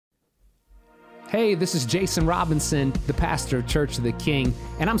Hey, this is Jason Robinson, the pastor of Church of the King,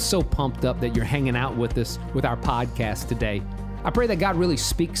 and I'm so pumped up that you're hanging out with us with our podcast today. I pray that God really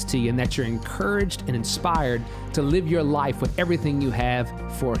speaks to you and that you're encouraged and inspired to live your life with everything you have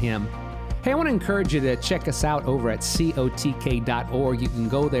for Him. Hey, I want to encourage you to check us out over at cotk.org. You can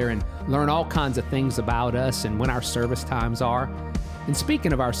go there and learn all kinds of things about us and when our service times are. And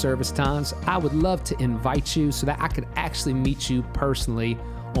speaking of our service times, I would love to invite you so that I could actually meet you personally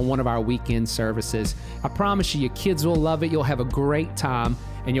on one of our weekend services. I promise you, your kids will love it. You'll have a great time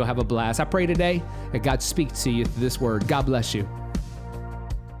and you'll have a blast. I pray today that God speaks to you through this word. God bless you.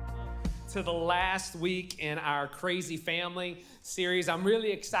 To the last week in our Crazy Family series. I'm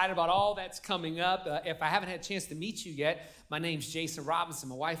really excited about all that's coming up. If I haven't had a chance to meet you yet, my name's Jason Robinson.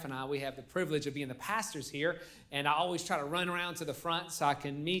 My wife and I, we have the privilege of being the pastors here, and I always try to run around to the front so I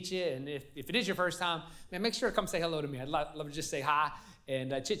can meet you. And if it is your first time, man, make sure to come say hello to me. I'd love to just say hi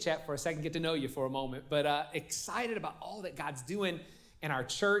and chit-chat for a second, get to know you for a moment. But excited about all that God's doing in our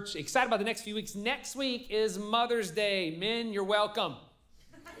church. Excited about the next few weeks. Next week is Mother's Day. Men, you're welcome.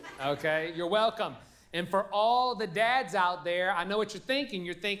 Okay, you're welcome. And for all the dads out there, I know what you're thinking.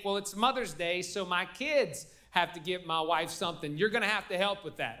 You think, well, it's Mother's Day, so my kids have to give my wife something. You're going to have to help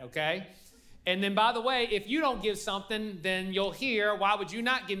with that, okay? And then, by the way, if you don't give something, then you'll hear, why would you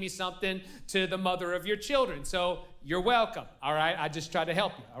not give me something to the mother of your children? So you're welcome, all right? I just tried to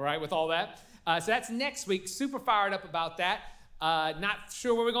help you, all right, with all that. So that's next week. Super fired up about that. Not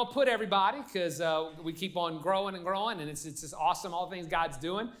sure where we're going to put everybody because we keep on growing and growing, and it's just awesome, all the things God's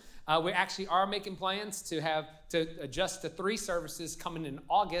doing. We actually are making plans to adjust to 3 services coming in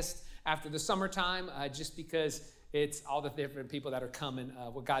August after the summertime, just because it's all the different people that are coming,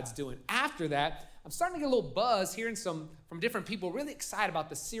 what God's doing. After that, I'm starting to get a little buzz, hearing some from different people, really excited about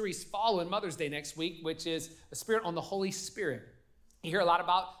the series following Mother's Day next week, which is a Spirit on the Holy Spirit. You hear a lot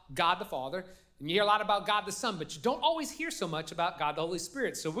about God the Father, and you hear a lot about God the Son, but you don't always hear so much about God the Holy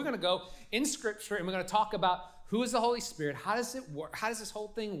Spirit. So we're going to go in Scripture, and we're going to talk about who is the Holy Spirit? How does it work? How does this whole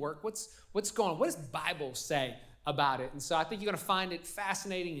thing work? What's going on? What does the Bible say about it? And so I think you're going to find it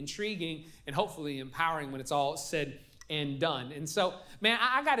fascinating, intriguing, and hopefully empowering when it's all said and done. And so, man,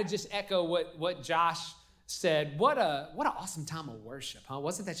 I got to just echo what Josh said. What an awesome time of worship, huh?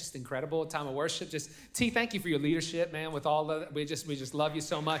 Wasn't that just incredible, a time of worship? Just, T, thank you for your leadership, man, with all of it. We just love you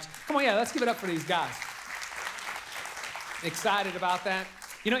so much. Come on, yeah, let's give it up for these guys. Excited about that.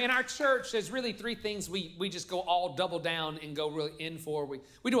 You know, in our church, there's really 3 things we just go all double down and go really in for.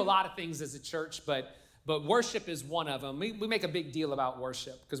 We do a lot of things as a church, but worship is one of them. We make a big deal about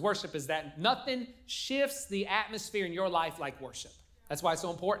worship because worship is that. Nothing shifts the atmosphere in your life like worship. That's why it's so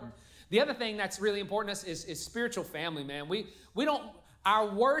important. The other thing that's really important to us is spiritual family, man. We don't, our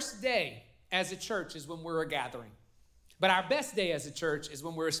worst day as a church is when we're a gathering. But our best day as a church is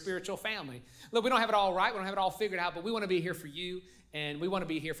when we're a spiritual family. Look, we don't have it all right. We don't have it all figured out, but we want to be here for you. And we want to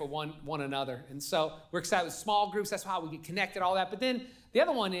be here for one another. And so we're excited with small groups. That's how we get connected, all that. But then the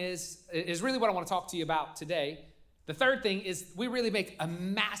other one is really what I want to talk to you about today. The third thing is we really make a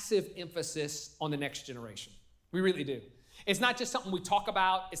massive emphasis on the next generation. We really do. It's not just something we talk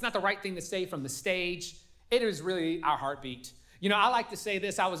about. It's not the right thing to say from the stage. It is really our heartbeat. You know, I like to say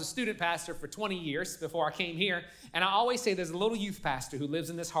this. I was a student pastor for 20 years before I came here. And I always say there's a little youth pastor who lives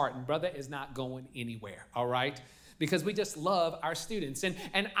in this heart, and brother is not going anywhere, all right? Because we just love our students. And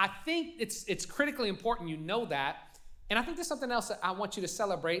I think it's critically important you know that. And I think there's something else that I want you to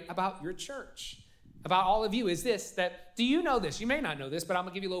celebrate about your church, about all of you, is this, that do you know this? You may not know this, but I'm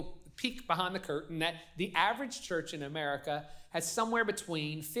going to give you a little peek behind the curtain that the average church in America has somewhere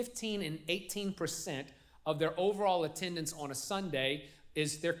between 15 and 18% of their overall attendance on a Sunday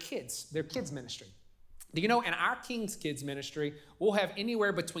is their kids ministry. Do you know, in our King's Kids ministry, we'll have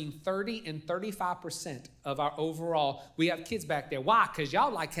anywhere between 30 and 35% of our overall, we have kids back there. Why? Because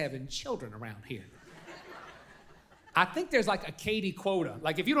y'all like having children around here. I think there's like a Katie quota.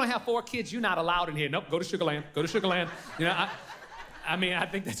 Like if you don't have 4 kids, you're not allowed in here. Nope, go to Sugar Land, go to Sugar Land. You know, I mean, I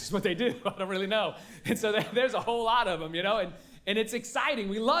think that's just what they do. I don't really know. And so there's a whole lot of them, you know, and it's exciting.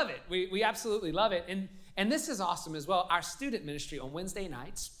 We love it. We absolutely love it. And this is awesome as well. Our student ministry on Wednesday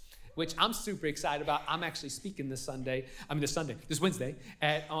nights, which I'm super excited about. I'm actually speaking this Wednesday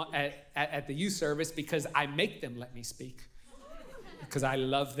at the youth service because I make them let me speak because I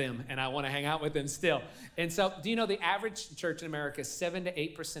love them and I want to hang out with them still. And so, do you know the average church in America, 7 to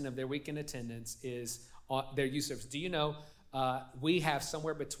 8% of their weekend attendance is on their youth service? Do you know we have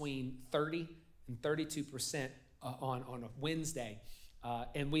somewhere between 30 and 32% on a Wednesday?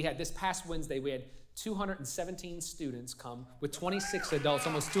 And we had this past Wednesday, we had 217 students come with 26 adults,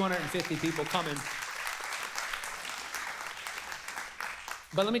 almost 250 people coming.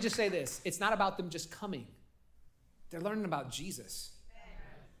 But let me just say this. It's not about them just coming. They're learning about Jesus.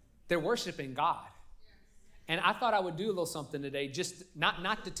 They're worshiping God. And I thought I would do a little something today, just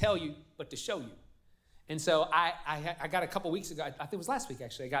not to tell you, but to show you. And so I got a couple weeks ago, I think it was last week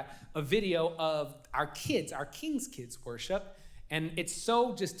actually, I got a video of our kids, our King's Kids worship. And it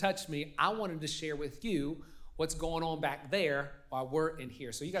so just touched me. I wanted to share with you what's going on back there while we're in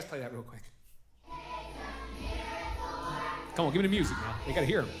here. So you guys play that real quick. Come on, give me the music now. You got to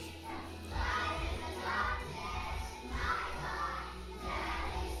hear them.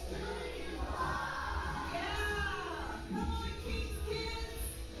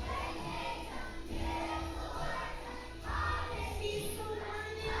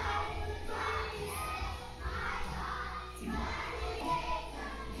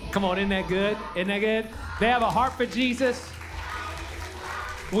 Come on, isn't that good? Isn't that good? They have a heart for Jesus.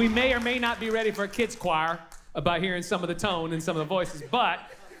 We may or may not be ready for a kids choir by hearing some of the tone and some of the voices, but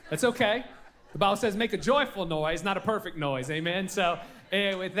that's okay. The Bible says make a joyful noise, not a perfect noise, amen? So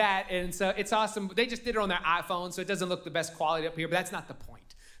with that, and so it's awesome. They just did it on their iPhone, so it doesn't look the best quality up here, but that's not the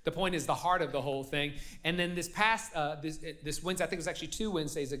point. The point is the heart of the whole thing. And then this past, this Wednesday, I think it was actually 2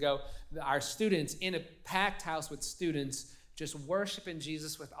 Wednesdays ago, our students in a packed house with students just worshiping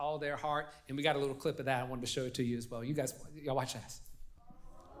Jesus with all their heart. And we got a little clip of that. I wanted to show it to you as well. You guys, y'all watch this.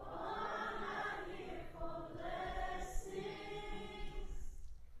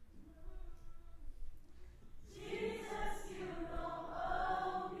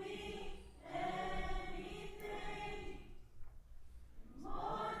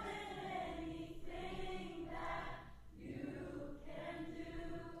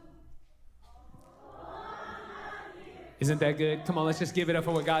 Isn't that good? Come on, let's just give it up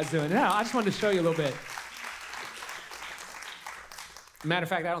for what God's doing. Now, I just wanted to show you a little bit. Matter of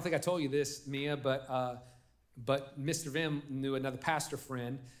fact, I don't think I told you this, Mia, but Mr. Vim knew another pastor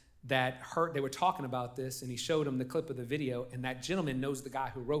friend that heard, they were talking about this, and he showed him the clip of the video, and that gentleman knows the guy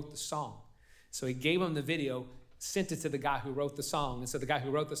who wrote the song. So he gave him the video, sent it to the guy who wrote the song, and so the guy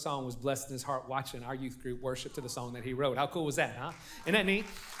who wrote the song was blessed in his heart watching our youth group worship to the song that he wrote. How cool was that, huh? Isn't that neat?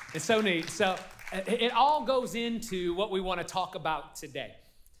 It's so neat. So it all goes into what we want to talk about today.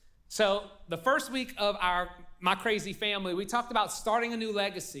 So the first week of My Crazy Family, we talked about starting a new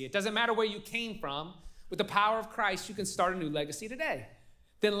legacy. It doesn't matter where you came from. With the power of Christ, you can start a new legacy today.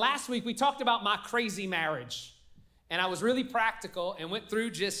 Then last week, we talked about my crazy marriage. And I was really practical and went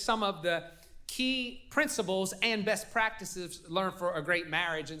through just some of the key principles and best practices learned for a great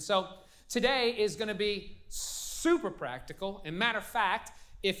marriage. And so today is going to be super practical. And matter of fact,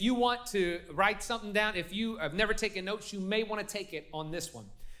 if you want to write something down, if you have never taken notes, you may want to take it on this one.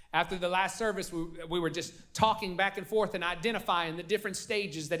 After the last service, we were just talking back and forth and identifying the different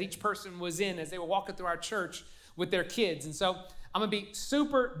stages that each person was in as they were walking through our church with their kids. And so I'm going to be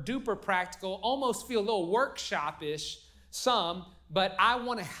super duper practical, almost feel a little workshop-ish, but I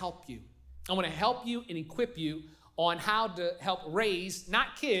want to help you. I want to help you and equip you on how to help raise,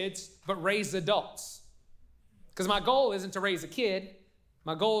 not kids, but raise adults. Because my goal isn't to raise a kid.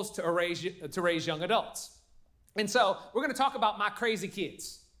 My goal is to raise young adults. And so we're going to talk about my crazy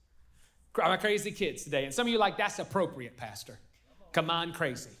kids today. And some of you are like, that's appropriate, Pastor. Come on,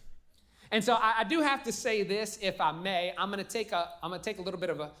 crazy. And so I do have to say this, if I may. I'm going to take a little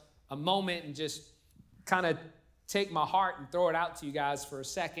bit of a moment and just kind of take my heart and throw it out to you guys for a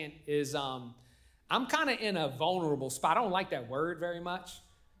second. I'm kind of in a vulnerable spot. I don't like that word very much,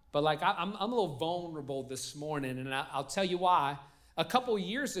 but like I'm a little vulnerable this morning, and I'll tell you why. A couple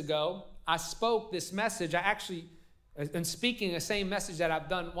years ago, I spoke this message. I actually am speaking the same message that I've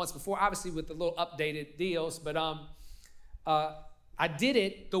done once before, obviously with the little updated deals, but I did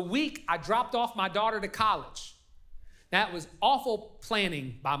it the week I dropped off my daughter to college. That was awful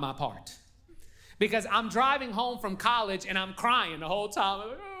planning by my part, because I'm driving home from college and I'm crying the whole time. I'm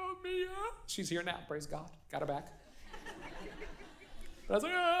like, oh, Mia. She's here now, praise God. Got her back. I was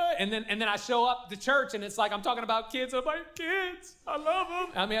like, ah. and then I show up to church and it's like I'm talking about kids. I'm like, kids, I love them.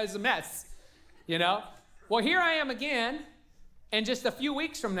 I mean, it's a mess, you know? Well, here I am again, and just a few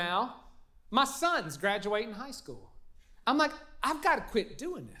weeks from now, my son's graduating high school. I'm like, I've got to quit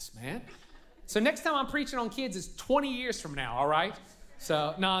doing this, man. So next time I'm preaching on kids is 20 years from now, all right?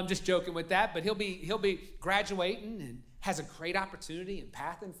 So, no, I'm just joking with that, but he'll be graduating and has a great opportunity and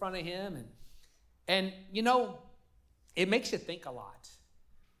path in front of him. And you know, it makes you think a lot.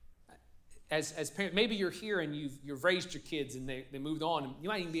 As parents, maybe you're here and you've raised your kids and they moved on, and you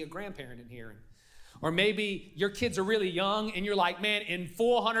might even be a grandparent in here. Or maybe your kids are really young and you're like, man, in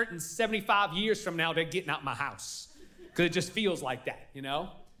 475 years from now, they're getting out my house. Because it just feels like that, you know?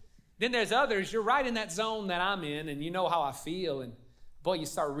 Then there's others, you're right in that zone that I'm in, and you know how I feel. And boy, you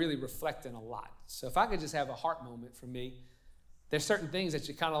start really reflecting a lot. So if I could just have a heart moment for me, there's certain things that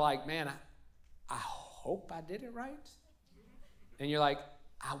you're kind of like, man, I hope I did it right. And you're like,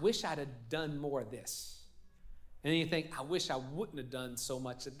 I wish I'd have done more of this. And then you think, I wish I wouldn't have done so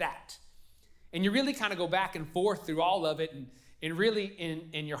much of that. And you really kind of go back and forth through all of it and really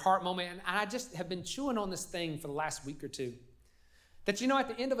in your heart moment. And I just have been chewing on this thing for the last week or two. That, at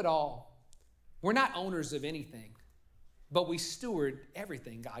the end of it all, we're not owners of anything, but we steward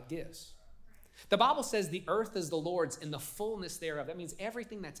everything God gives. The Bible says the earth is the Lord's and the fullness thereof. That means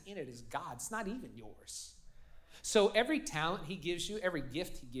everything that's in it is God's. It's not even yours. So every talent he gives you, every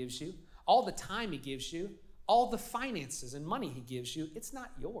gift he gives you, all the time he gives you, all the finances and money he gives you, it's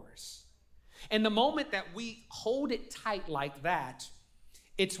not yours. And the moment that we hold it tight like that,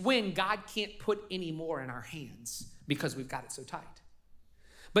 it's when God can't put any more in our hands because we've got it so tight.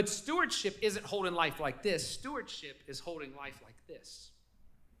 But stewardship isn't holding life like this. Stewardship is holding life like this.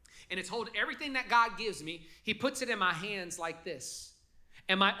 And it's holding everything that God gives me, he puts it in my hands like this.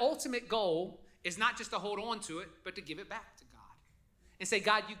 And my ultimate goal is not just to hold on to it, but to give it back to God. And say,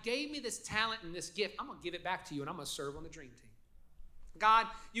 God, you gave me this talent and this gift. I'm going to give it back to you, and I'm going to serve on the dream team. God,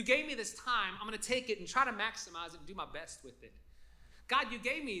 you gave me this time. I'm going to take it and try to maximize it and do my best with it. God, you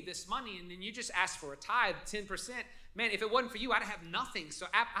gave me this money, and then you just asked for a tithe, 10%. Man, if it wasn't for you, I'd have nothing. So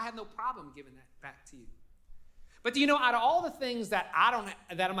I have no problem giving that back to you. But out of all the things that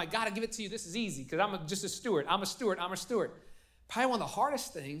I'm like, God, I give it to you. This is easy because I'm just a steward. I'm a steward. Probably one of the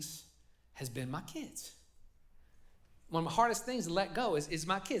hardest things has been my kids. One of the hardest things to let go is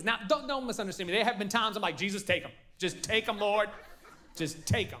my kids. Now, don't misunderstand me. There have been times I'm like, Jesus, take them. Just take them, Lord. Just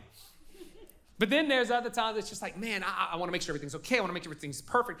take them. But then there's other times it's just like, man, I want to make sure everything's okay. I want to make sure everything's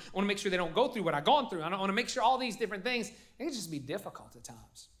perfect. I want to make sure they don't go through what I've gone through. I want to make sure all these different things. It can just be difficult at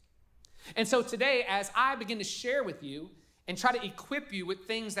times. And so today, as I begin to share with you and try to equip you with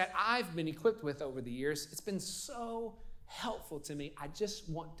things that I've been equipped with over the years, it's been so helpful to me. I just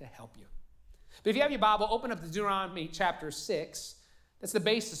want to help you. But if you have your Bible, open up to Deuteronomy chapter 6. That's the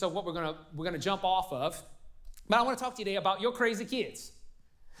basis of what we're going to jump off of. But I want to talk to you today about your crazy kids.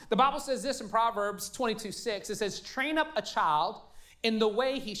 The Bible says this in Proverbs 22:6. It says, train up a child in the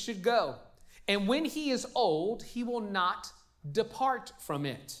way he should go, and when he is old, he will not depart from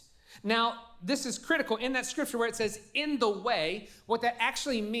it. Now, this is critical in that scripture where it says in the way. What that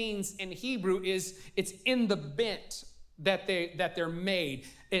actually means in Hebrew is it's in the bent that they're made.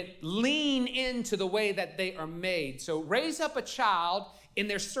 Lean into the way that they are made. So raise up a child in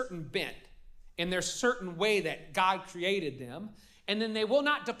their certain bent, in their certain way that God created them, and then they will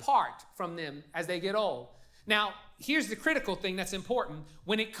not depart from them as they get old. Now, here's the critical thing that's important.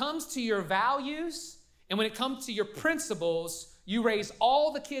 When it comes to your values and when it comes to your principles, you raise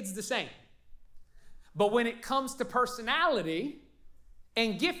all the kids the same. But when it comes to personality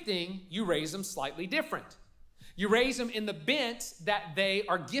and gifting, you raise them slightly different. You raise them in the bent that they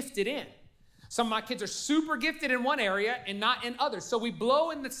are gifted in. Some of my kids are super gifted in one area and not in others. So we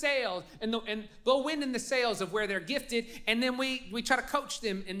blow in the sails and blow wind in the sails of where they're gifted, and then we try to coach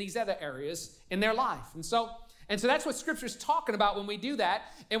them in these other areas in their life. And so that's what Scripture's talking about when we do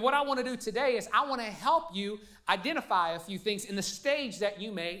that. And what I want to do today is I want to help you identify a few things in the stage that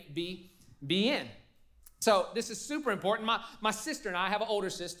you may be in. So this is super important. My sister and I have an older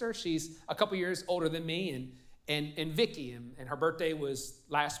sister. She's a couple years older than me, and Vicky, and her birthday was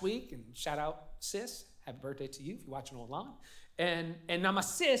last week, and shout out, sis, happy birthday to you if you're watching online. And now my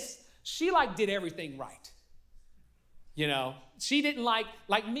sis, she did everything right. She didn't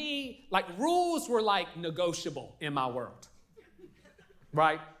like me, rules were negotiable in my world,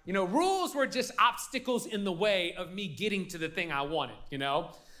 right? Rules were just obstacles in the way of me getting to the thing I wanted,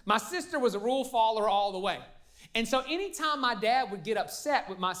 My sister was a rule follower all the way. And so anytime my dad would get upset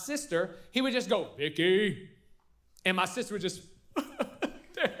with my sister, he would just go, Vicky. And my sister would just,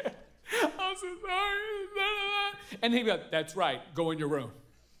 Dad, I'm so sorry. And he'd be like, that's right, go in your room.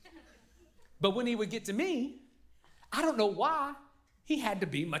 But when he would get to me, I don't know why, he had to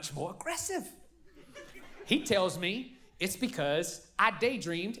be much more aggressive. He tells me it's because I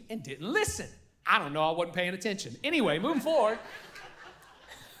daydreamed and didn't listen. I don't know, I wasn't paying attention. Anyway, moving forward.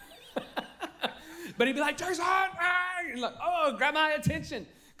 But he'd be like, Jason, and like, oh, grab my attention.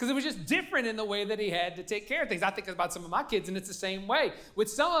 Because it was just different in the way that he had to take care of things. I think about some of my kids, and it's the same way. With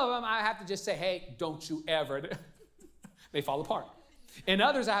some of them, I have to just say, hey, don't you ever. They fall apart. And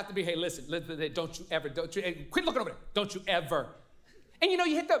others, I have to be, hey, listen, don't you ever, quit looking over there. Don't you ever. And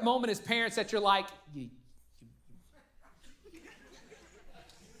you hit that moment as parents that you're like,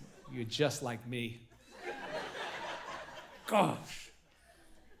 you're just like me. Gosh.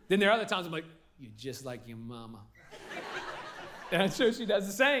 Then there are other times I'm like, you're just like your mama. And I'm sure she does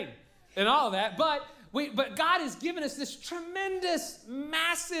the same and all of that. But God has given us this tremendous,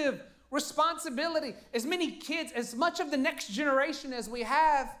 massive responsibility. As many kids, as much of the next generation as we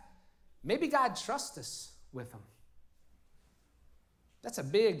have, maybe God trusts us with them. That's a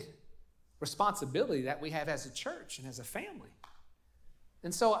big responsibility that we have as a church and as a family.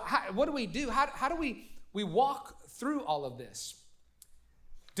 And so what do we do? How do we walk through all of this?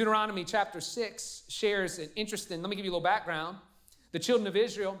 Deuteronomy chapter 6 shares an interesting, let me give you a little background. The children of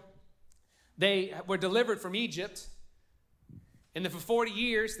Israel, they were delivered from Egypt. And then for 40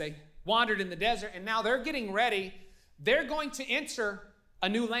 years, they wandered in the desert. And now they're getting ready. They're going to enter a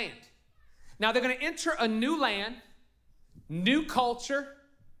new land. Now they're going to enter a new land, new culture,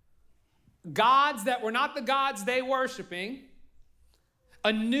 gods that were not the gods they worshiping,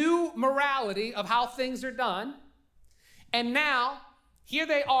 a new morality of how things are done. And now, here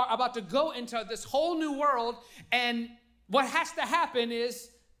they are about to go into this whole new world. And what has to happen is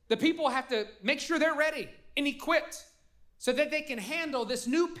the people have to make sure they're ready and equipped so that they can handle this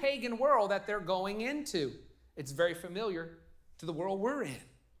new pagan world that they're going into. It's very familiar to the world we're in.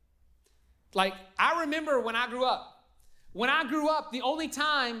 Like, I remember when I grew up. When I grew up, the only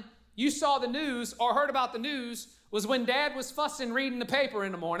time you saw the news or heard about the news was when Dad was fussing reading the paper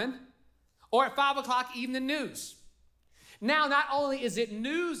in the morning or at 5 o'clock evening news. Now, not only is it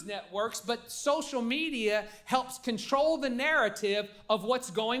news networks, but social media helps control the narrative of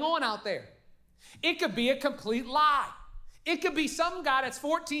what's going on out there. It could be a complete lie. It could be some guy that's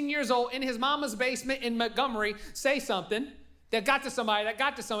 14 years old in his mama's basement in Montgomery say something that got to somebody,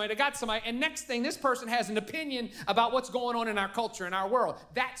 and next thing, this person has an opinion about what's going on in our culture, in our world.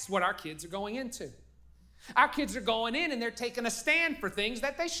 That's what our kids are going into. Our kids are going in and they're taking a stand for things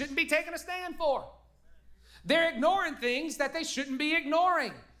that they shouldn't be taking a stand for. They're ignoring things that they shouldn't be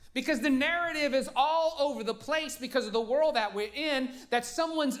ignoring because the narrative is all over the place because of the world that we're in, that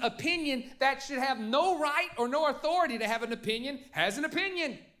someone's opinion that should have no right or no authority to have an opinion has an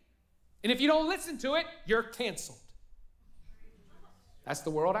opinion. And if you don't listen to it, you're canceled. That's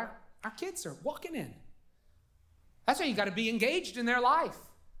the world our kids are walking in. That's why you got to be engaged in their life.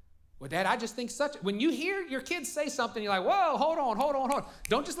 Well, Dad, I just think when you hear your kids say something, you're like, whoa, hold on.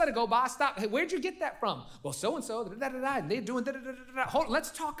 Don't just let it go by. Stop. Hey, where'd you get that from? Well, so-and-so, and they're doing da-da-da-da-da. Hold on, let's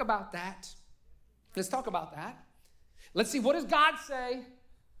talk about that. Let's see, what does God say?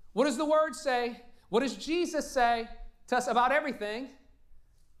 What does the Word say? What does Jesus say to us about everything?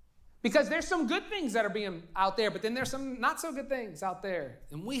 Because there's some good things that are being out there, but then there's some not so good things out there.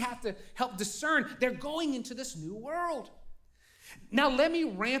 And we have to help discern. They're going into this new world. Now, let me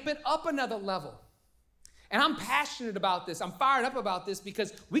ramp it up another level. And I'm passionate about this. I'm fired up about this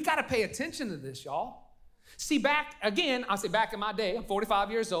because we got to pay attention to this, y'all. See, I'll say back in my day, I'm 45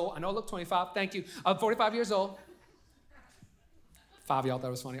 years old. I know I look 25. Thank you. I'm 45 years old. 5 of y'all thought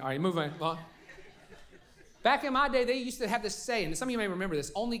it was funny. All right, moving on. Back in my day, they used to have this saying, and some of you may remember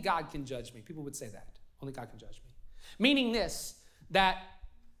this, only God can judge me. People would say that. Only God can judge me. Meaning this, that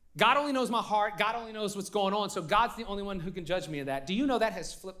God only knows my heart. God only knows what's going on. So God's the only one who can judge me of that. Do you know that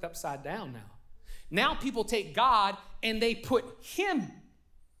has flipped upside down now? Now people take God and they put him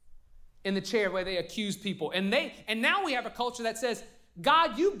in the chair where they accuse people. And now we have a culture that says,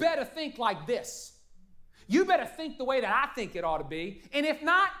 God, you better think like this. You better think the way that I think it ought to be. And if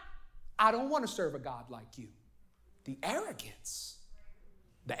not, I don't want to serve a God like you. The arrogance.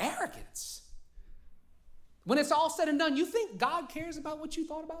 When it's all said and done, you think God cares about what you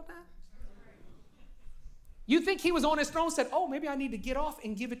thought about that? You think he was on his throne and said, oh, maybe I need to get off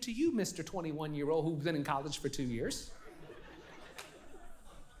and give it to you, Mr. 21-year-old who's been in college for 2 years.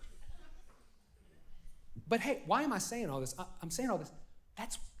 But hey, why am I saying all this? I'm saying all this.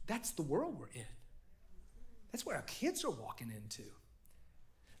 That's the world we're in. That's what our kids are walking into.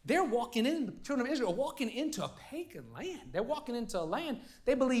 They're walking in, the children of Israel are walking into a pagan land. They're walking into a land,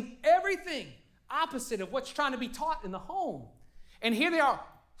 they believe everything opposite of what's trying to be taught in the home. And here they are.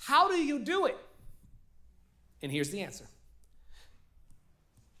 How do you do it? And here's the answer.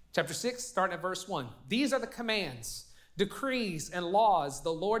 Chapter 6, starting at verse 1. These are the commands, decrees, and laws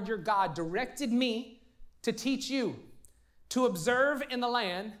the Lord your God directed me to teach you, to observe in the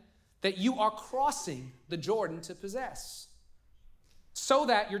land that you are crossing the Jordan to possess, so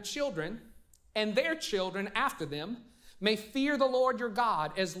that your children and their children after them may fear the Lord your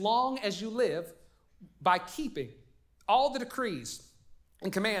God as long as you live by keeping all the decrees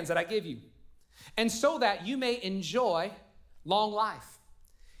and commands that I give you, and so that you may enjoy long life.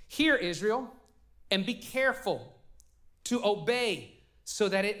 Hear, Israel, and be careful to obey so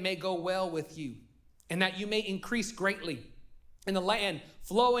that it may go well with you and that you may increase greatly in the land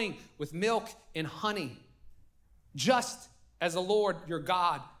flowing with milk and honey, just as the Lord, your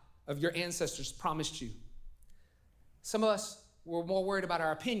God of your ancestors promised you. Some of us, we're more worried about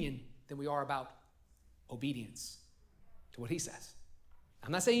our opinion than we are about obedience to what he says.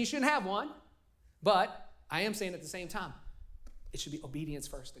 I'm not saying you shouldn't have one, but I am saying at the same time, it should be obedience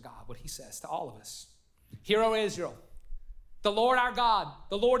first to God, what he says to all of us. Hear, O Israel, the Lord our God,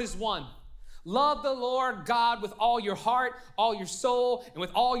 the Lord is one. Love the Lord God with all your heart, all your soul, and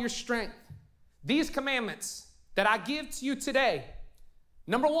with all your strength. These commandments that I give to you today,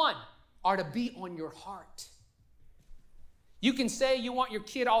 number one, are to be on your heart. You can say you want your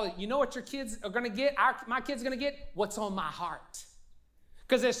kid you know what your kids are going to get? My kids are going to get what's on my heart.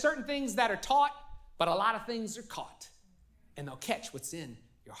 Because there's certain things that are taught, but a lot of things are caught. And they'll catch what's in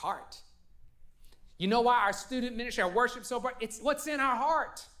your heart. You know why our student ministry, our worship so bright? It's what's in our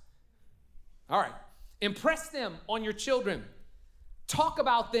heart. All right. Impress them on your children. Talk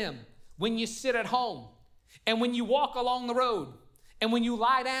about them when you sit at home and when you walk along the road and when you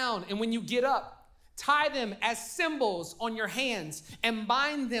lie down and when you get up. Tie them as symbols on your hands and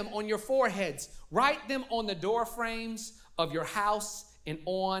bind them on your foreheads. Write them on the door frames of your house and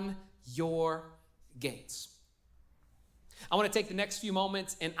on your gates. I want to take the next few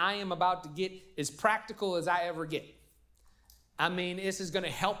moments, and I am about to get as practical as I ever get. I mean, this is going to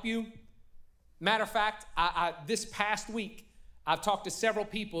help you. Matter of fact, this past week, I've talked to several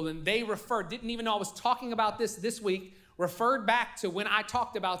people, and they didn't even know I was talking about this week, referred back to when I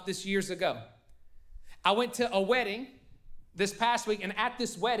talked about this years ago. I went to a wedding this past week, and at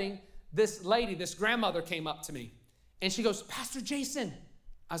this wedding, this lady, this grandmother came up to me, and she goes, Pastor Jason.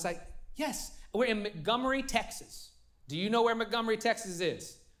 I was like, yes. We're in Montgomery, Texas. Do you know where Montgomery, Texas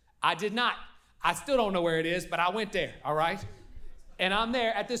is? I did not. I still don't know where it is, but I went there, all right? And I'm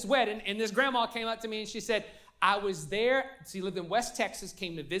there at this wedding, and this grandma came up to me, and she said, I was there. She lived in West Texas,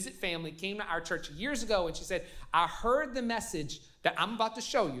 came to visit family, came to our church years ago, and she said, I heard the message that I'm about to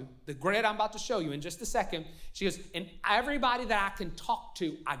show you, the grade I'm about to show you in just a second. She goes, and everybody that I can talk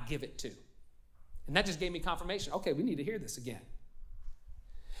to, I give it to. And that just gave me confirmation. Okay, we need to hear this again.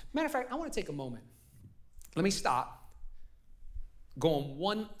 Matter of fact, I want to take a moment. Let me stop. Go on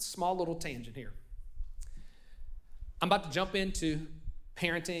one small little tangent here. I'm about to jump into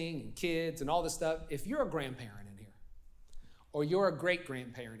parenting and kids and all this stuff. If you're a grandparent in here, or you're a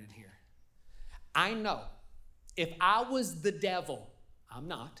great-grandparent in here, I know if I was the devil, I'm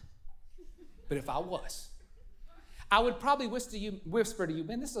not, but if I was, I would probably whisper to you,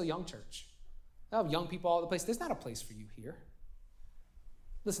 man, this is a young church. I have young people all over the place. There's not a place for you here.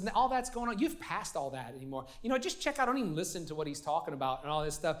 Listen, all that's going on. You've passed all that anymore. You know, just check out. Don't even listen to what he's talking about and all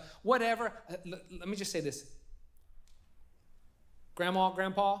this stuff. Whatever. Let me just say this. Grandma,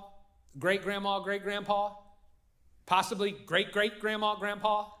 grandpa, great-grandma, great-grandpa, possibly great-great-grandma,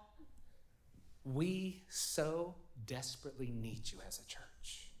 grandpa. We so desperately need you as a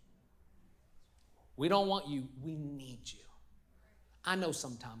church. We don't want you. We need you. I know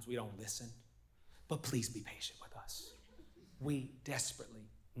sometimes we don't listen, but please be patient with us. We desperately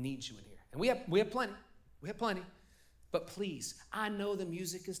need you in here. And we have plenty. We have plenty. But please, I know the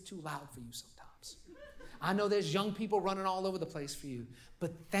music is too loud for you sometimes. I know there's young people running all over the place for you.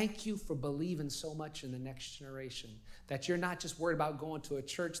 But thank you for believing so much in the next generation that you're not just worried about going to a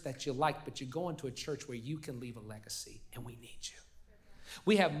church that you like, but you're going to a church where you can leave a legacy, and we need you.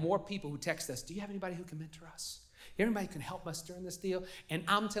 We have more people who text us, do you have anybody who can mentor us? Anybody who can help us during this deal? And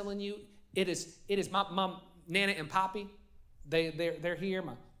I'm telling you, it is my mom, Nana and Poppy. They're here,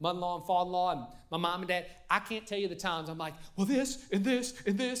 my mother-in-law and father-in-law, and my mom and dad. I can't tell you the times I'm like, well, this, and this,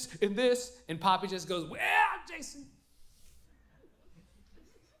 and this, and this. And Poppy just goes, well, Jason.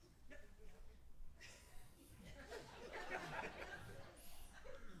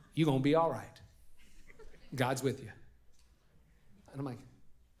 You're going to be all right. God's with you. And I'm like,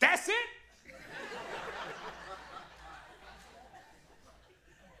 that's it?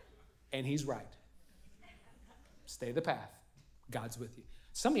 And he's right. Stay the path. God's with you.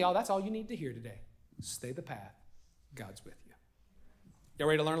 Some of y'all, that's all you need to hear today. Stay the path. God's with you. Y'all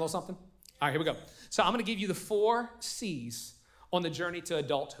ready to learn a little something? All right, here we go. So I'm going to give you the 4 C's on the journey to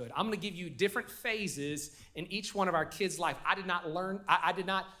adulthood. I'm going to give you different phases in each one of our kids' life. I did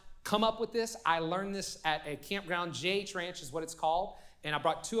not come up with this. I learned this at a campground. JH Ranch is what it's called. And I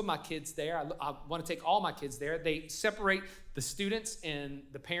brought 2 of my kids there. I want to take all my kids there. They separate the students and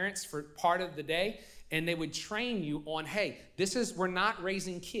the parents for part of the day. And they would train you on, hey, we're not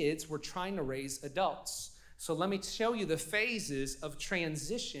raising kids, we're trying to raise adults. So let me show you the phases of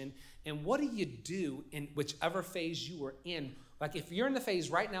transition and what do you do in whichever phase you are in. Like if you're in the phase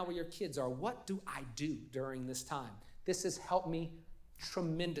right now where your kids are, what do I do during this time? This has helped me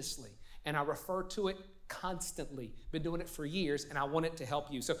tremendously. And I refer to it constantly. Been doing it for years, and I want it to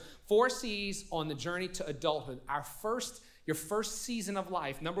help you. So 4 C's on the journey to adulthood. Your first season of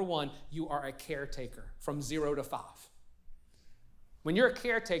life, number 1, you are a caretaker from 0 to 5. When you're a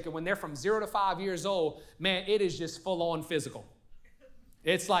caretaker, when they're from 0 to 5 years old, man, it is just full-on physical.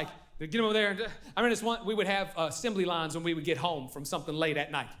 It's like, get them over there. I remember this one, we would have assembly lines when we would get home from something late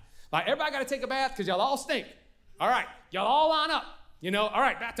at night. Like, everybody got to take a bath because y'all all stink. All right, y'all all line up. All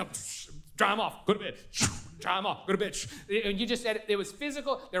right, bathtub, dry them off, go to bed. Dry them off, go to bed. And you just said it was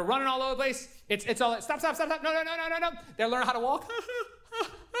physical. They're running all over the place. It's all, stop. No. They'll learn how to walk.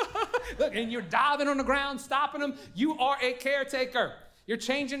 Look, and you're diving on the ground, stopping them. You are a caretaker. You're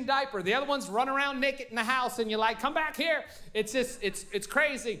changing diaper. The other ones run around naked in the house, and you're like, come back here. It's just, it's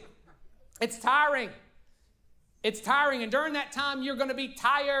crazy. It's tiring. It's tiring, and during that time, you're going to be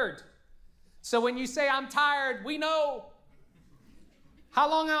tired. So when you say, I'm tired, we know. How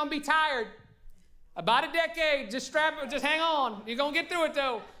long am I going to be tired? About a decade. Just hang on. You're going to get through it,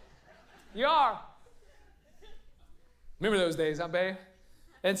 though. You are. Remember those days, huh, babe?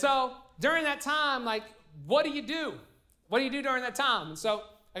 And so during that time, like, what do you do? What do you do during that time? And so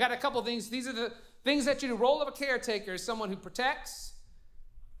I got a couple of things. These are the things that you do. Role of a caretaker is someone who protects,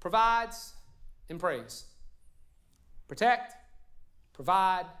 provides, and prays. Protect,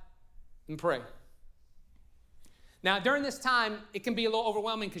 provide, and pray. Now, during this time, it can be a little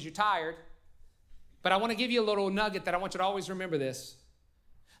overwhelming because you're tired, but I want to give you a little nugget that I want you to always remember this,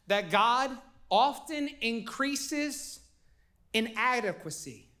 that God often increases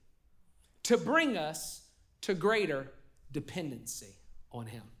inadequacy to bring us to greater dependency on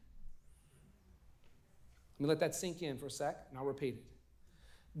him. Let me let that sink in for a sec, and I'll repeat it.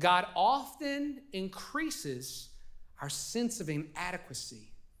 God often increases our sense of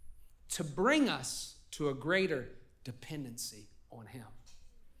inadequacy to bring us to a greater dependency on him.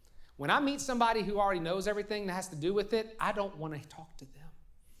 When I meet somebody who already knows everything that has to do with it, I don't want to talk to them.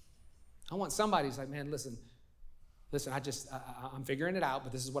 I want somebody who's like, man, listen, I'm figuring it out,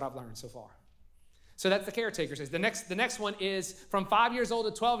 but this is what I've learned so far. So that's the caretaker says. The next one is from 5 years old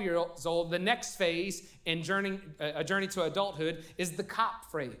to 12 years old. The next phase in a journey to adulthood is the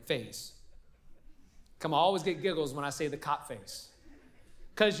cop phase. Come on, I always get giggles when I say the cop phase.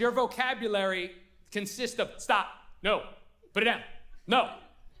 Because your vocabulary consists of stop, no, put it down, no,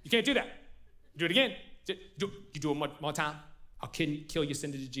 you can't do that. Do it again. You do it one more time, I'll kill you,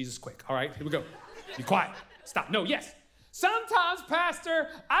 send it to Jesus quick. All right, here we go. Be quiet. Stop. No, yes. Sometimes, Pastor,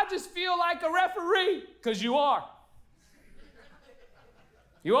 I just feel like a referee, because you are.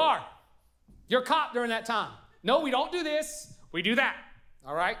 You are. You're a cop during that time. No, we don't do this. We do that.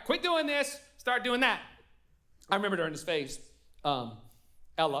 All right? Quit doing this. Start doing that. I remember during this phase,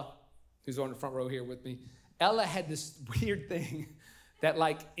 Ella, who's on the front row here with me, Ella had this weird thing that,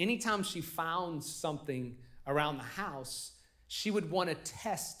 like, anytime she found something around the house, she would want to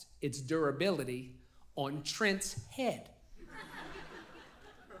test its durability on Trent's head.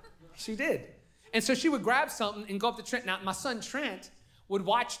 She did. And so she would grab something and go up to Trent. Now, my son Trent would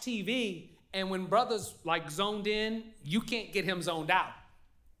watch TV, and when brothers, like, zoned in, you can't get him zoned out.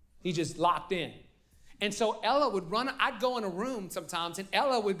 He just locked in. And so Ella would run. I'd go in a room sometimes, and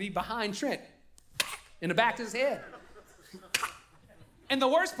Ella would be behind Trent in the back of his head. And the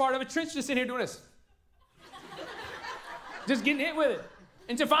worst part of it, Trent's just sitting here doing this. Just getting hit with it.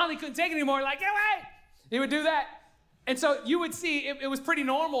 Until finally couldn't take it anymore, like, get away! He would do that. And so you would see, it was pretty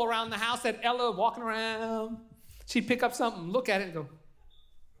normal around the house that Ella walking around, she'd pick up something, look at it, and go,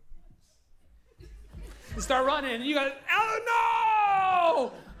 and start running, and you go,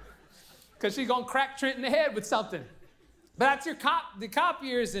 oh no! Because she's gonna crack Trent in the head with something. But that's the cop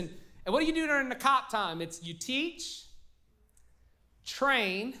years, and what do you do during the cop time? It's you teach,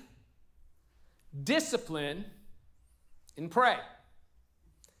 train, discipline, and pray.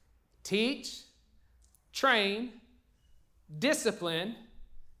 Teach, train, discipline,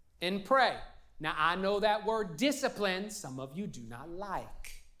 and pray. Now, I know that word discipline, some of you do not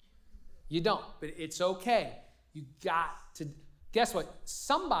like. You don't, but it's okay. You got to, guess what?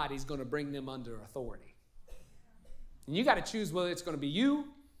 Somebody's going to bring them under authority. And you got to choose whether it's going to be you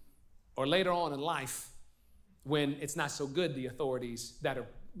or later on in life when it's not so good, the authorities that are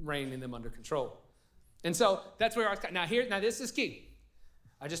reigning them under control. And so that's where now this is key.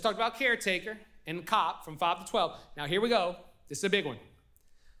 I just talked about caretaker and cop from 5 to 12. Now here we go. This is a big one.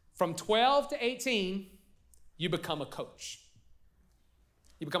 From 12 to 18, you become a coach.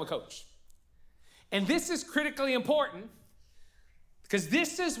 You become a coach. And this is critically important because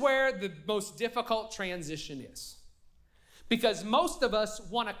this is where the most difficult transition is. Because most of us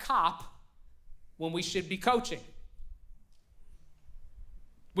want to cop when we should be coaching.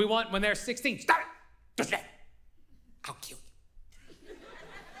 We want, when they're 16, stop it. I'll kill you.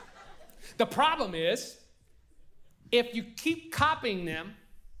 The problem is, if you keep copying them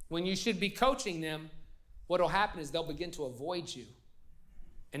when you should be coaching them, what will happen is they'll begin to avoid you.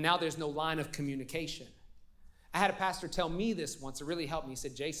 And now there's no line of communication. I had a pastor tell me this once. It really helped me. He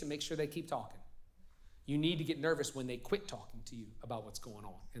said, Jason, make sure they keep talking. You need to get nervous when they quit talking to you about what's going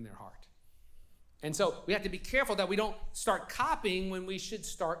on in their heart. And so we have to be careful that we don't start copying when we should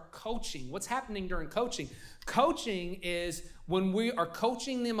start coaching. What's happening during coaching? Coaching is when we are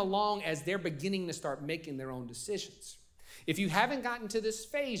coaching them along as they're beginning to start making their own decisions. If you haven't gotten to this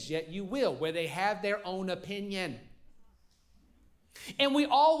phase yet, you will, where they have their own opinion. And we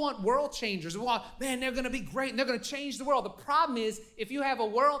all want world changers. We want, man, they're going to be great and they're going to change the world. The problem is, if you have a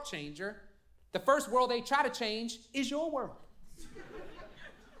world changer, the first world they try to change is your world.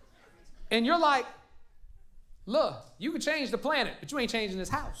 And you're like, look, you can change the planet, but you ain't changing this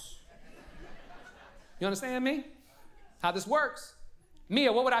house. You understand me? How this works?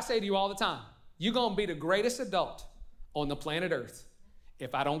 Mia, what would I say to you all the time? You're going to be the greatest adult on the planet Earth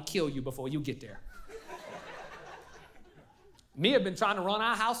if I don't kill you before you get there. Mia had been trying to run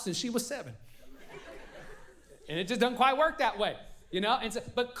our house since she was 7. And it just doesn't quite work that way, you know? And so,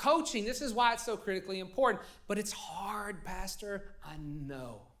 but coaching, this is why it's so critically important. But it's hard, Pastor. I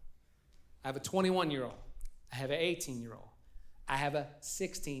know. I have a 21-year-old. I have an 18-year-old. I have a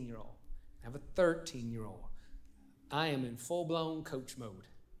 16-year-old. I have a 13-year-old. I am in full-blown coach mode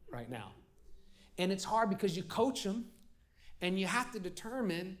right now. And it's hard because you coach them and you have to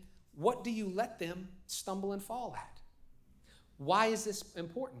determine, what do you let them stumble and fall at? Why is this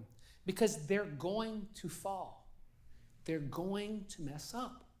important? Because they're going to fall. They're going to mess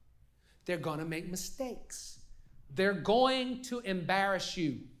up. They're going to make mistakes. They're going to embarrass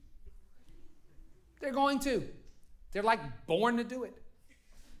you. They're going to. They're like born to do it.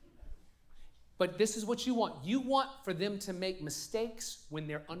 But this is what you want. You want for them to make mistakes when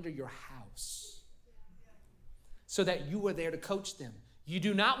they're under your house, so that you are there to coach them. You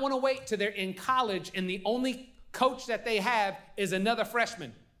do not want to wait till they're in college and the only coach that they have is another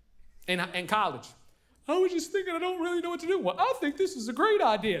freshman in college. I was just thinking, I don't really know what to do. Well, I think this is a great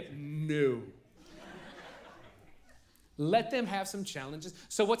idea. No. Let them have some challenges.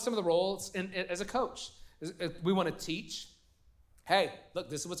 So what's some of the roles as a coach? We want to teach. Hey, look,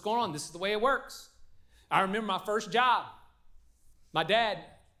 this is what's going on. This is the way it works. I remember my first job. My dad,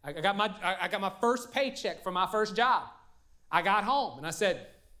 I got my first paycheck for my first job. I got home and I said,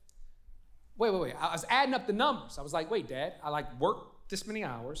 wait. I was adding up the numbers. I was like, wait, Dad, I work this many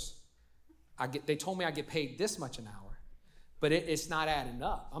hours. They told me I get paid this much an hour, but it's not adding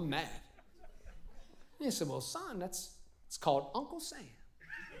up. I'm mad. And he said, well, son, it's called Uncle Sam.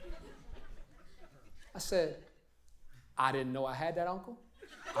 I said, I didn't know I had that uncle.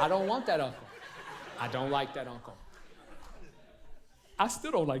 I don't want that uncle. I don't like that uncle. I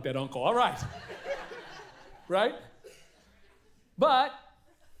still don't like that uncle. All right. Right? But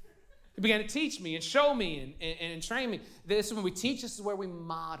he began to teach me and show me and train me. This is when we teach, this is where we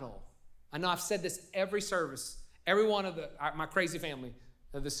model. I know I've said this every service. Every one of my crazy family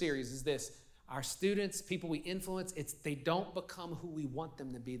of the series is this. Our students, people we influence, they don't become who we want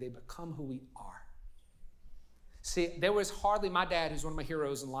them to be. They become who we are. See, there was hardly, my dad, who's one of my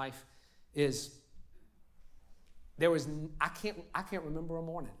heroes in life, I can't remember a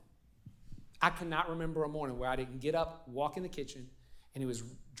morning. I cannot remember a morning where I didn't get up, walk in the kitchen, and he was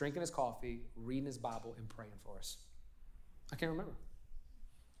drinking his coffee, reading his Bible, and praying for us. I can't remember.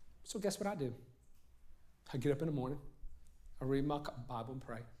 So guess what I do? I get up in the morning, I read my Bible and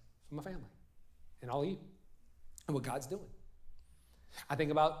pray for my family, and I'll eat, and what God's doing. I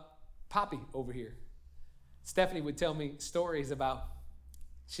think about Poppy over here. Stephanie would tell me stories about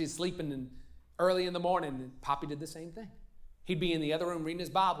she's sleeping early in the morning, and Poppy did the same thing. He'd be in the other room reading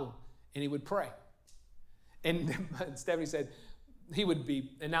his Bible, and he would pray. And Stephanie said he would be,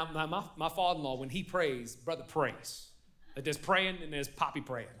 and now my father-in-law, when he prays, brother prays. There's praying and there's Poppy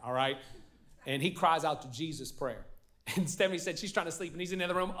praying, all right? And he cries out to Jesus' prayer. And Stephanie said she's trying to sleep, and he's in the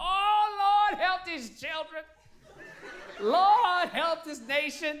other room. Oh, Lord, help these children. Lord, help this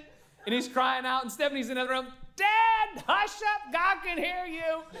nation. And he's crying out, and Stephanie's in the other room. Dad, hush up. God can hear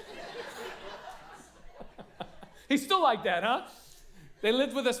you. He's still like that, huh? They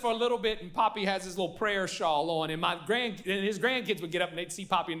lived with us for a little bit, and Poppy has his little prayer shawl on, and his grandkids would get up, and they'd see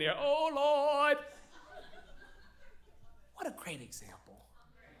Poppy in there. Oh, Lord. What a great example.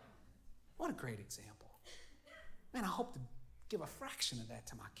 What a great example. Man, I hope to give a fraction of that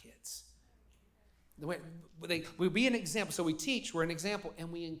to my kids. We'll be an example. So we teach, we're an example,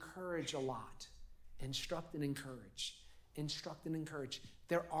 and we encourage a lot. Instruct and encourage. Instruct and encourage.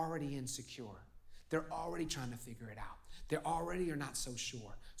 They're already insecure. They're already trying to figure it out. They already are not so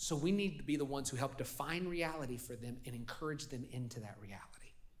sure. So we need to be the ones who help define reality for them and encourage them into that reality.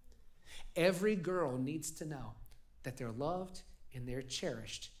 Every girl needs to know that they're loved and they're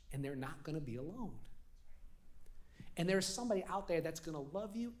cherished and they're not going to be alone. And there's somebody out there that's going to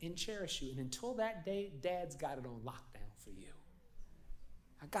love you and cherish you. And until that day, Dad's got it on lockdown for you.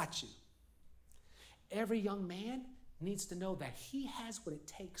 I got you. Every young man needs to know that he has what it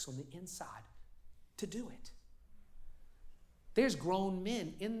takes on the inside to do it. There's grown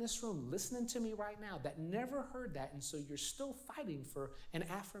men in this room listening to me right now that never heard that, and so you're still fighting for an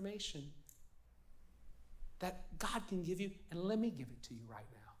affirmation that God can give you, and let me give it to you right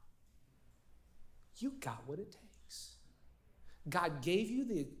now. You got what it takes. God gave you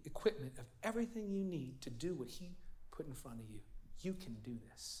the equipment of everything you need to do what he put in front of you. You can do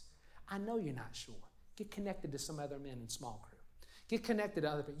this. I know you're not sure. Get connected to some other men in small group. Get connected to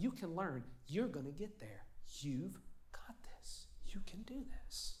other people. You can learn. You're going to get there. You've got this. You can do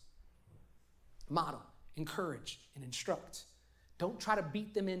this. Model, encourage, and instruct. Don't try to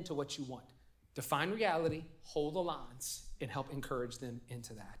beat them into what you want. Define reality, hold the lines, and help encourage them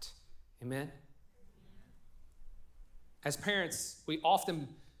into that. Amen? As parents,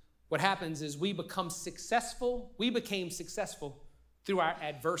 what happens is we became successful through our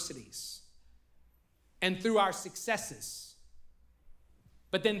adversities and through our successes.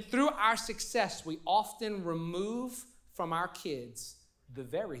 But then through our success, we often remove from our kids the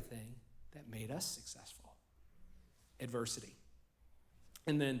very thing that made us successful. Adversity.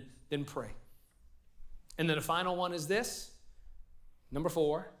 And then pray. And then the final one is this, number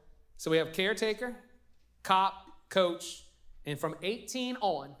 4. So we have caretaker, cop, coach, and from 18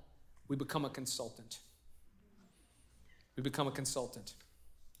 on, we become a consultant. We become a consultant.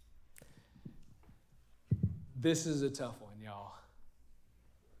 This is a tough one, y'all.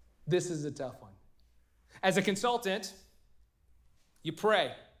 This is a tough one. As a consultant, you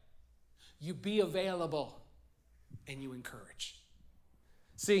pray, you be available, and you encourage.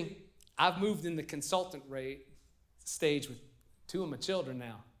 See, I've moved in the consultant stage with 2 of my children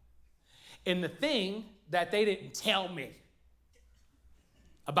now. And the thing that they didn't tell me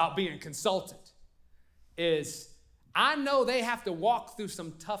about being a consultant is I know they have to walk through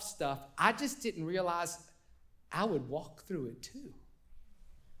some tough stuff. I just didn't realize I would walk through it too.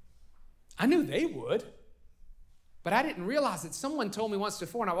 I knew they would, but I didn't realize it. Someone told me once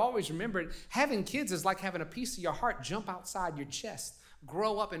before, and I've always remembered, having kids is like having a piece of your heart jump outside your chest,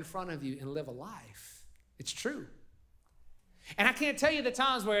 grow up in front of you, and live a life. It's true. And I can't tell you the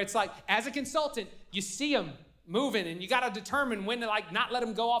times where it's like, as a consultant, you see them moving, and you got to determine when to not let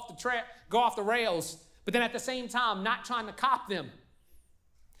them go off the rails, but then at the same time, not trying to cop them.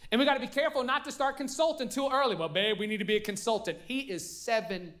 And we got to be careful not to start consulting too early. Well, babe, we need to be a consultant. He is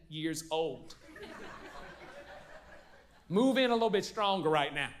 7 years old. Move in a little bit stronger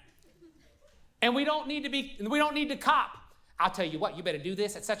right now. And we don't need to cop. I'll tell you what, you better do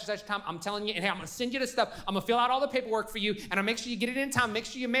this at such and such time. I'm telling you, and hey, I'm going to send you this stuff. I'm going to fill out all the paperwork for you, and I'll make sure you get it in time. Make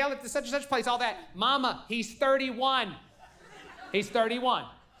sure you mail it to such and such place, all that. Mama, he's 31. He's 31.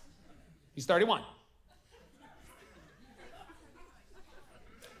 He's 31.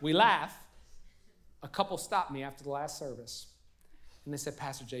 We laugh. A couple stopped me after the last service, and they said,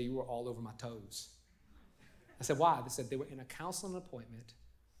 Pastor Jay, you were all over my toes. I said, why? They said they were in a counseling appointment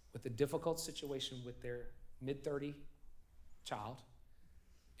with a difficult situation with their mid-30 child,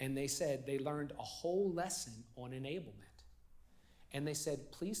 and they said they learned a whole lesson on enablement. And they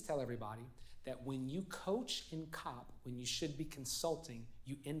said, please tell everybody that when you coach and cop, when you should be consulting,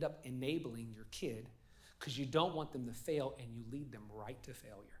 you end up enabling your kid because you don't want them to fail and you lead them right to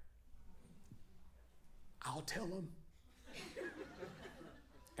failure. I'll tell them,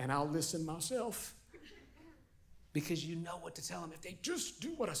 and I'll listen myself, because you know what to tell them if they just do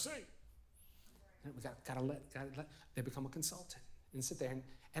what I say. And we gotta let they become a consultant and sit there.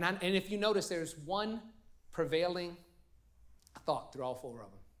 And if you notice, there's one prevailing thought through all 4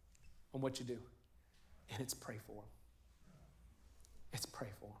 of them on what you do, and it's pray for them. It's pray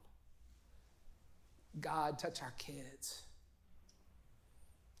for them. God, touch our kids.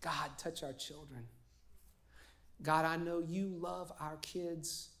 God, touch our children. God, I know you love our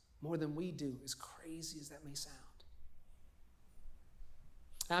kids more than we do, as crazy as that may sound.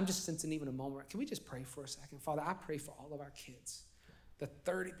 I'm just sensing even a moment. Can we just pray for a second? Father, I pray for all of our kids, the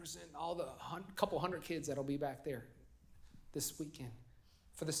 30%, all the couple hundred kids that'll be back there this weekend,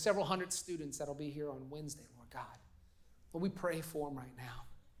 for the several hundred students that'll be here on Wednesday, Lord God. Lord, we pray for them right now.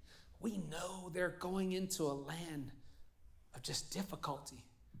 We know they're going into a land of just difficulty,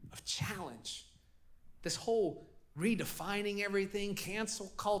 of challenge. This whole redefining everything,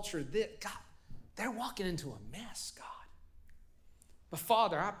 cancel culture, God, they're walking into a mess, God. But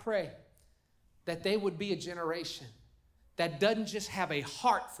Father, I pray that they would be a generation that doesn't just have a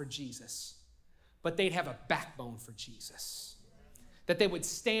heart for Jesus, but they'd have a backbone for Jesus. That they would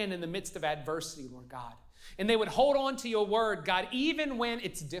stand in the midst of adversity, Lord God. And they would hold on to your word, God, even when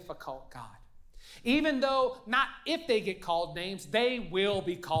it's difficult, God. Even though, not if they get called names, they will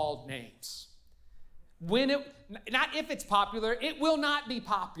be called names. Not if it's popular, it will not be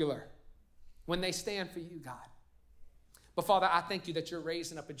popular when they stand for you, God. But Father, I thank you that you're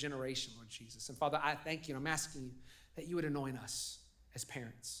raising up a generation, Lord Jesus. And Father, I thank you, and I'm asking you that you would anoint us as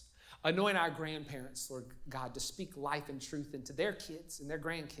parents. Anoint our grandparents, Lord God, to speak life and truth into their kids and their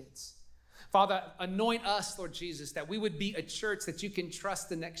grandkids. Father, anoint us, Lord Jesus, that we would be a church that you can trust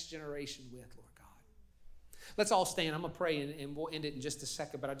the next generation with, Lord God. Let's all stand. I'm going to pray, and we'll end it in just a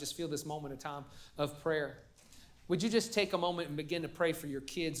second, but I just feel this moment of time of prayer. Would you just take a moment and begin to pray for your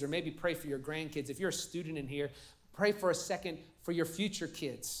kids, or maybe pray for your grandkids? If you're a student in here, pray for a second for your future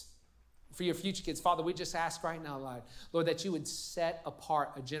kids. For your future kids. Father, we just ask right now, Lord, that you would set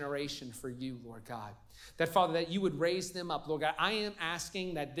apart a generation for you, Lord God. That, Father, that you would raise them up, Lord God. I am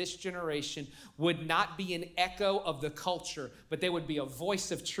asking that this generation would not be an echo of the culture, but they would be a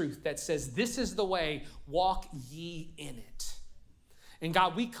voice of truth that says, this is the way, walk ye in it. And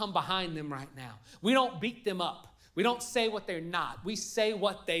God, we come behind them right now. We don't beat them up. We don't say what they're not. We say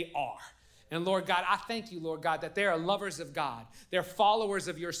what they are. And Lord God, I thank you, Lord God, that they are lovers of God. They're followers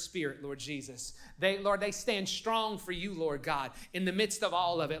of your spirit, Lord Jesus. They stand strong for you, Lord God, in the midst of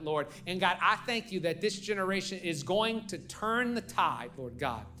all of it, Lord. And God, I thank you that this generation is going to turn the tide, Lord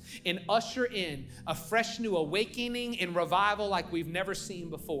God, and usher in a fresh new awakening and revival like we've never seen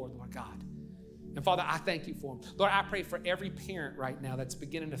before, Lord God. And Father, I thank you for them. Lord, I pray for every parent right now that's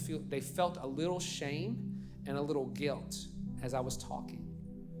beginning to feel, they felt a little shame and a little guilt as I was talking.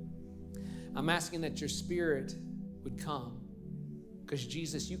 I'm asking that your spirit would come, because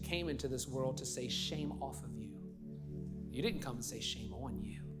Jesus, you came into this world to say shame off of you. You didn't come and say shame on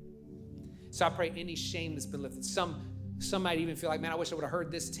you. So I pray any shame that's been lifted. Some might even feel like, man, I wish I would have heard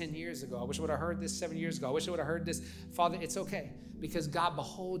this 10 years ago. I wish I would have heard this 7 years ago. I wish I would have heard this. Father, it's okay, because God,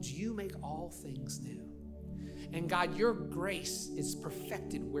 behold, you make all things new. And God, your grace is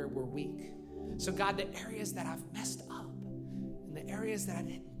perfected where we're weak. So God, the areas that I've messed up, and the areas that I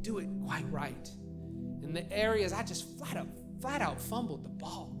didn't do it quite right, in the areas I just flat out fumbled the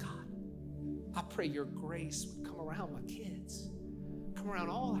ball, God, I pray your grace would come around my kids, come around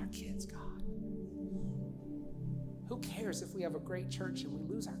all our kids, God. Who cares if we have a great church and we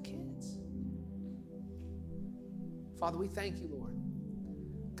lose our kids? Father, we thank you, Lord.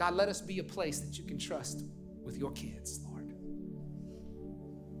 God, let us be a place that you can trust with your kids, Lord.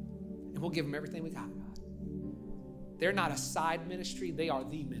 And we'll give them everything we got, God. They're not a side ministry. They are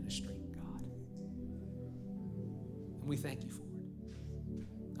the ministry, God. And we thank you for it.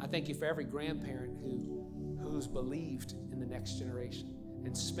 I thank you for every grandparent who's believed in the next generation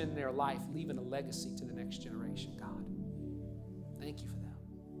and spend their life leaving a legacy to the next generation, God. Thank you for them.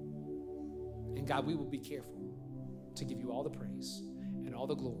 And God, we will be careful to give you all the praise and all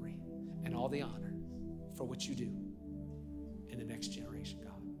the glory and all the honor for what you do in the next generation,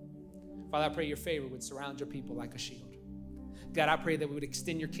 God. Father, I pray your favor would surround your people like a shield. God, I pray that we would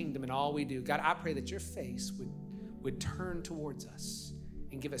extend your kingdom in all we do. God, I pray that your face would turn towards us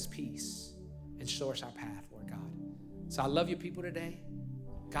and give us peace and show us our path, Lord God. So I love your people today,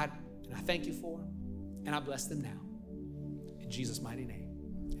 God, and I thank you for them, and I bless them now. In Jesus' mighty name.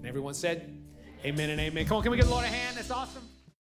 And everyone said, amen and amen. Come on, can we give the Lord a hand? That's awesome.